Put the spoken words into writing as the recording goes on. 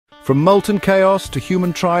From molten chaos to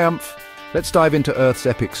human triumph, let's dive into Earth's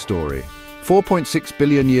epic story. 4.6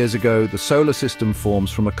 billion years ago, the solar system forms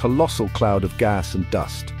from a colossal cloud of gas and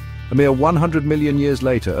dust. A mere 100 million years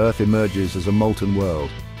later, Earth emerges as a molten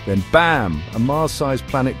world. Then bam! A Mars-sized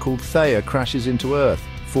planet called Theia crashes into Earth,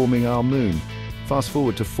 forming our moon. Fast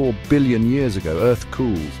forward to 4 billion years ago, Earth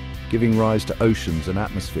cools, giving rise to oceans and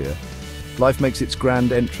atmosphere. Life makes its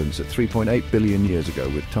grand entrance at 3.8 billion years ago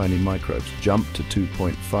with tiny microbes. Jump to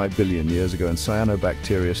 2.5 billion years ago and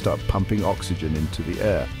cyanobacteria start pumping oxygen into the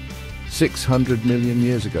air. 600 million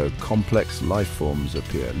years ago, complex life forms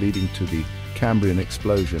appear, leading to the Cambrian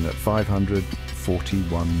explosion at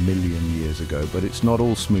 541 million years ago. But it's not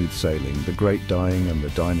all smooth sailing. The Great Dying and the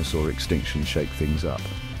dinosaur extinction shake things up.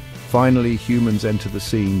 Finally, humans enter the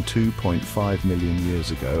scene 2.5 million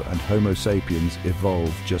years ago, and Homo sapiens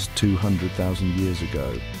evolved just 200,000 years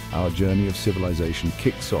ago. Our journey of civilization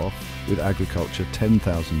kicks off with agriculture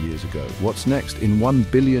 10,000 years ago. What's next? In 1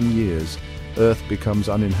 billion years, Earth becomes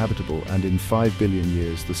uninhabitable, and in 5 billion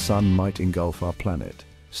years, the sun might engulf our planet.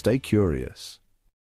 Stay curious.